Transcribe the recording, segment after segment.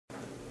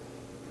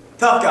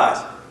Tough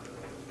guys,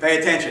 pay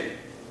attention.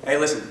 Hey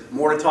listen,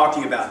 more to talk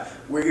to you about.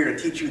 We're here to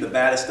teach you the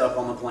baddest stuff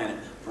on the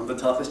planet. From the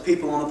toughest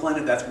people on the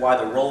planet, that's why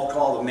the roll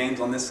call of names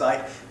on this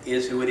site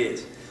is who it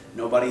is.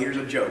 Nobody here's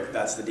a joke,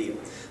 that's the deal.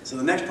 So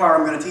the next part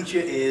I'm going to teach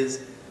you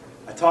is,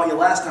 I taught you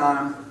last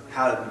time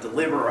how to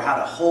deliver or how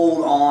to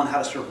hold on, how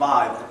to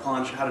survive a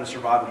punch, how to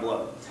survive a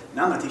blow.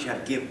 Now I'm going to teach you how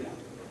to give one.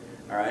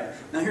 Alright?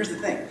 Now here's the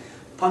thing.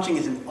 Punching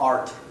is an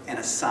art and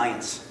a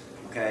science.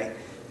 Okay?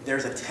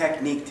 There's a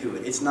technique to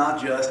it. It's not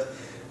just,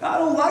 I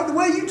don't like the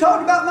way you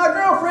talk about my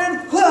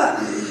girlfriend.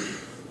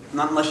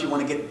 Not unless you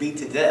want to get beat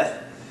to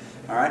death.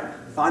 Alright?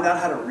 Find out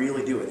how to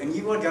really do it. And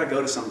you've got to go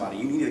to somebody.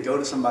 You need to go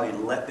to somebody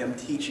and let them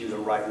teach you the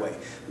right way.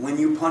 When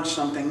you punch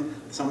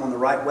someone the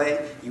right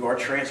way, you are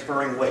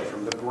transferring weight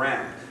from the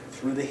ground,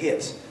 through the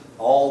hips,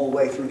 all the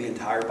way through the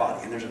entire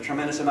body. And there's a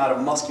tremendous amount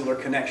of muscular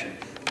connection.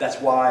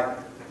 That's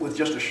why with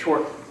just a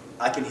short,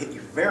 I can hit you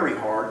very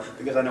hard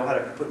because I know how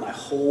to put my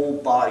whole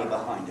body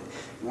behind it.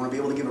 You want to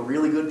be able to give a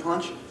really good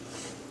punch?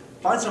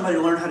 Find somebody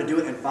to learn how to do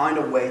it and find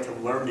a way to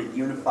learn to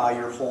unify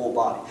your whole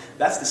body.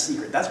 That's the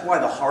secret. That's why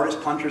the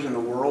hardest punchers in the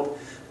world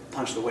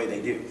punch the way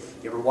they do.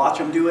 You ever watch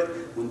them do it?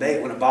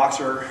 When a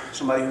boxer,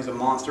 somebody who's a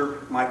monster,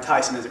 Mike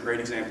Tyson is a great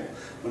example.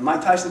 When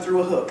Mike Tyson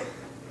threw a hook,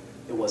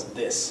 it was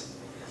this.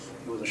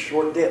 It was a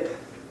short dip,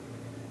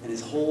 and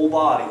his whole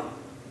body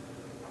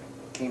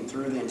came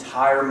through the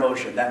entire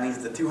motion. That means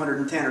the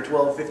 210 or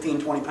 12, 15,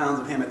 20 pounds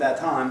of him at that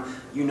time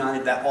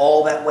united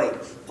all that weight,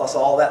 plus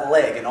all that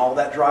leg and all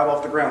that drive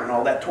off the ground and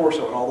all that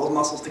torso and all those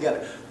muscles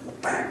together,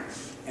 bang,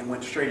 and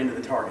went straight into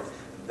the target.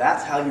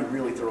 That's how you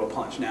really throw a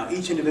punch. Now,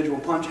 each individual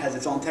punch has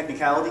its own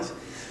technicalities,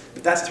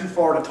 but that's too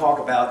far to talk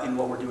about in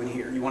what we're doing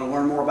here. You want to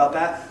learn more about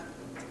that?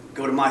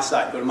 Go to my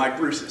site, go to Mike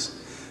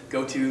Bruce's,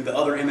 go to the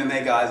other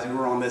MMA guys who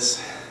are on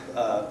this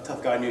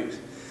Tough Guy News.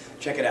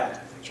 Check it out.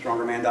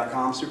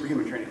 StrongerMan.com,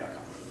 SuperhumanTraining.com.